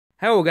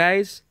Hello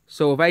guys.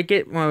 So if I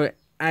get more,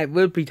 I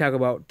will be talking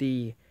about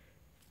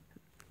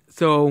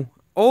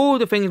all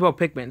the things about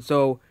Pikmin.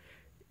 So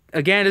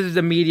again, this is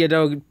the media.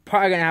 They're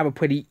probably gonna have a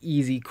pretty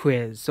easy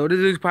quiz. So this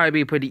is probably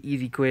be a pretty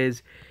easy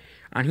quiz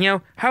on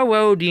here. How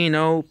well do you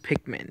know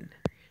Pikmin?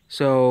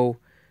 So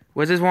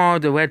was this one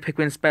of the red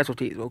Pikmin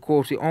specialties? Well, of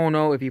course, we all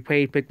know if you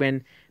played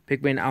Pikmin,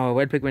 red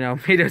Pikmin are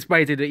made of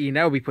spicy to eat.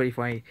 That would be pretty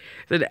funny.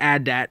 So to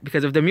add that,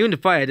 because if they're immune to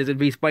fire, this would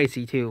be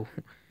spicy too.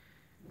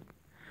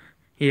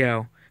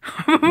 Yo.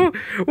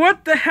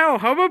 What the hell?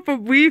 How about a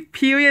brief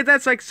period?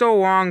 That's like so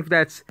long.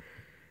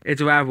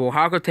 It's Ravel.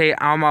 Harcotate,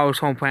 Alma's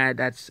home planet.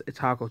 It's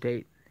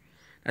Harcotate.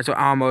 That's what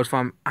Alma's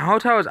from.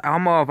 Hotel is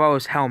Alma of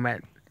O's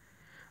helmet.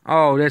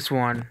 Oh, this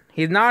one.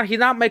 He's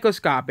not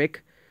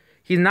microscopic.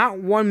 He's not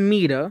 1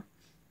 meter.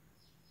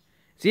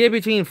 It's either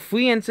between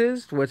 3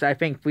 inches, which I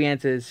think 3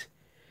 inches.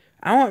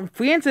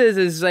 3 inches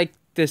is like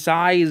the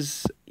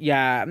size.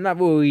 Yeah, I'm not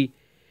really.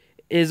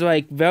 Is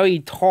like very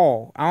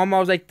tall.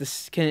 Almost like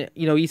this.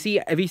 You see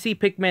if you see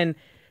Pikmin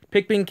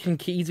can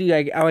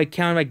easily like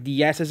count like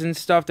the S's and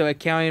stuff. They're like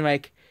counting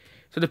like,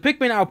 so the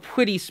Pikmin are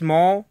pretty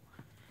small,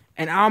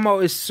 and Almo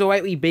is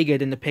slightly bigger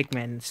than the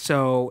Pikmin,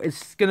 so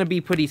it's gonna be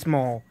pretty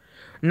small.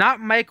 Not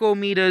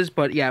micrometers,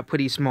 but yeah,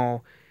 pretty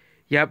small.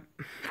 Yep,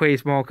 pretty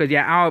small. Cause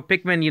yeah, our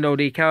Pikmin,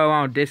 they carry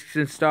around discs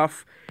and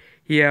stuff.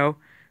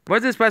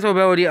 What's the special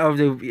ability of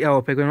the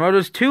yellow Pikmin? Well,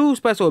 there's 2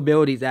 special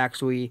abilities,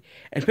 actually.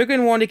 And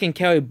Pikmin 1, they can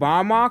carry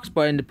bomb rocks,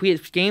 but in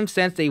the game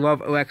sense, they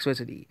love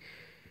electricity.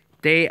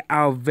 They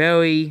are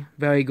very,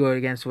 very good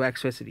against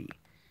electricity.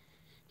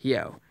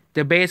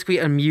 They're basically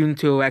immune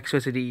to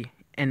electricity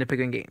in the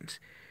Pikmin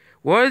games.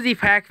 What is the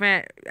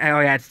Pac-Man?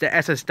 Oh, yeah, it's the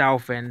SS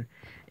Dolphin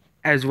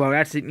as well.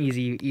 That's an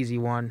easy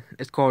one.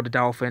 It's called the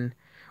Dolphin.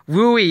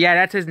 Rui, yeah,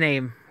 that's his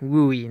name.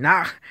 Rui.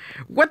 Nah,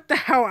 what the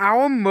hell,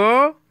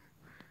 Alma?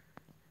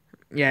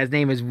 Yeah, his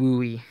name is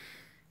Wooey.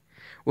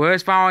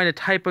 Whereas following the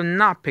type of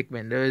not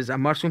Pikmin, there's a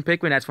mushroom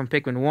Pikmin, that's from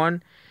Pikmin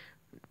 1.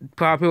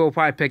 People will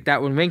probably pick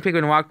that one. Ring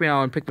Pikmin, Rock Pikmin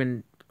are in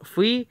Pikmin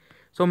 3.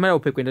 So Metal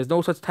Pikmin, there's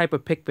no such type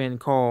of Pikmin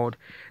called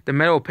the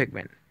Metal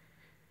Pikmin.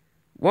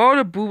 What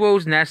are the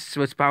Bubo's nests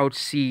with sprouts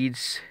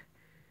seeds?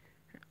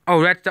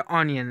 Oh, that's the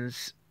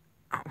onions.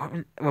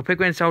 Well,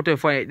 Pikmin shelter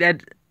for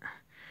that.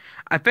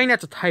 I think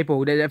that's a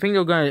typo. I think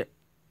they're gonna.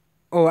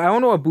 Oh, I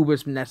don't know what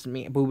Boobus nest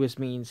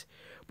means.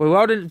 But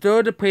there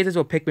are the places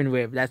where Pikmin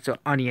live. That's the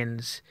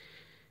onions.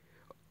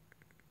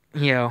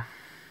 The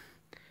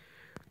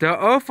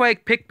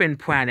Earth-like Pikmin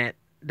planet.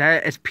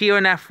 That is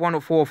PNF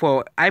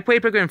 1044. I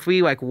played Pikmin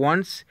 3 like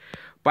once,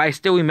 but I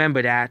still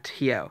remember that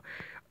here.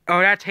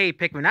 Oh, that's Hey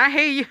Pikmin. I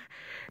hate you.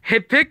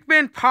 Hey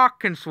Pikmin Park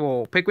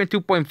Control. Pikmin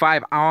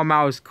 2.5 Our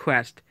Mouse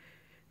Quest.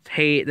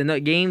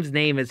 The game's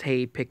name is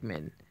Hey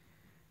Pikmin.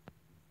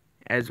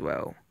 As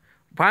well.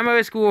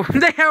 Primary school,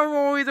 they are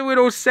always a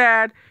little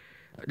sad.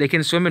 They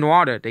can swim in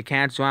water. They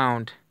can't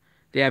drown.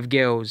 They have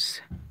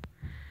gills.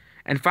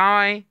 And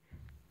finally,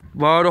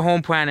 what are the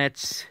home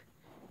planets?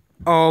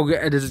 Oh,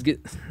 this is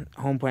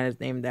home planets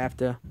named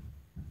after.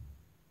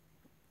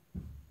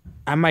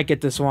 I might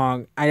get this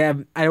wrong. I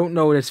don't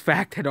know this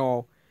fact at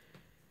all.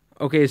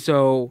 Okay,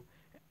 so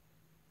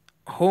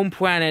home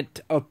planet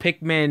of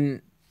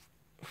Pikmin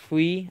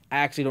 3. I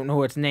actually don't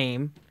know its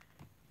name.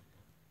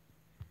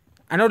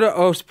 I know the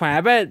Earth's planet.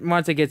 I bet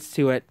once it gets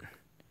to it.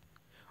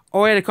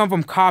 Oh, yeah, they come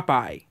from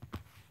Carpi.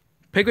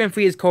 Pikmin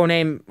 3 is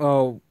codename.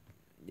 Oh,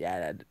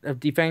 yeah,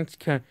 defense.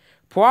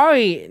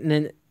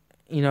 Probably,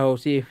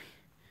 see.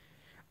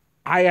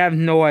 I have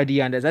no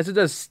idea on this. That's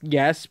just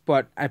guess,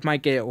 but I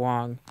might get it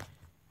wrong.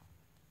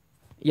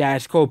 Yeah,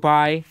 it's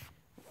Carpi.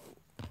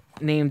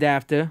 Named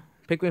after.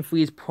 Pikmin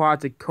 3's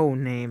project code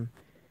name.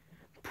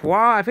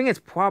 I think it's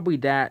probably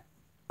that.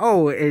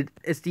 Oh,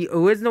 it's the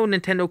original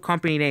Nintendo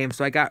company name.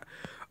 So I got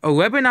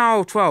 11 out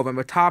of 12. I'm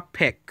a top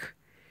pick.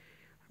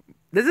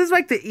 This is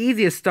like the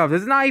easiest stuff.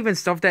 This is not even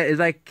stuff that is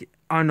like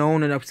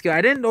unknown and obscure.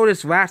 I didn't know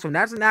this last one.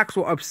 That's an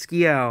actual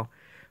obscure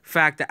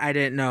fact that I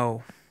didn't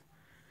know.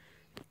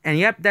 And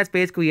yep, that's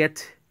basically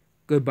it.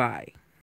 Goodbye.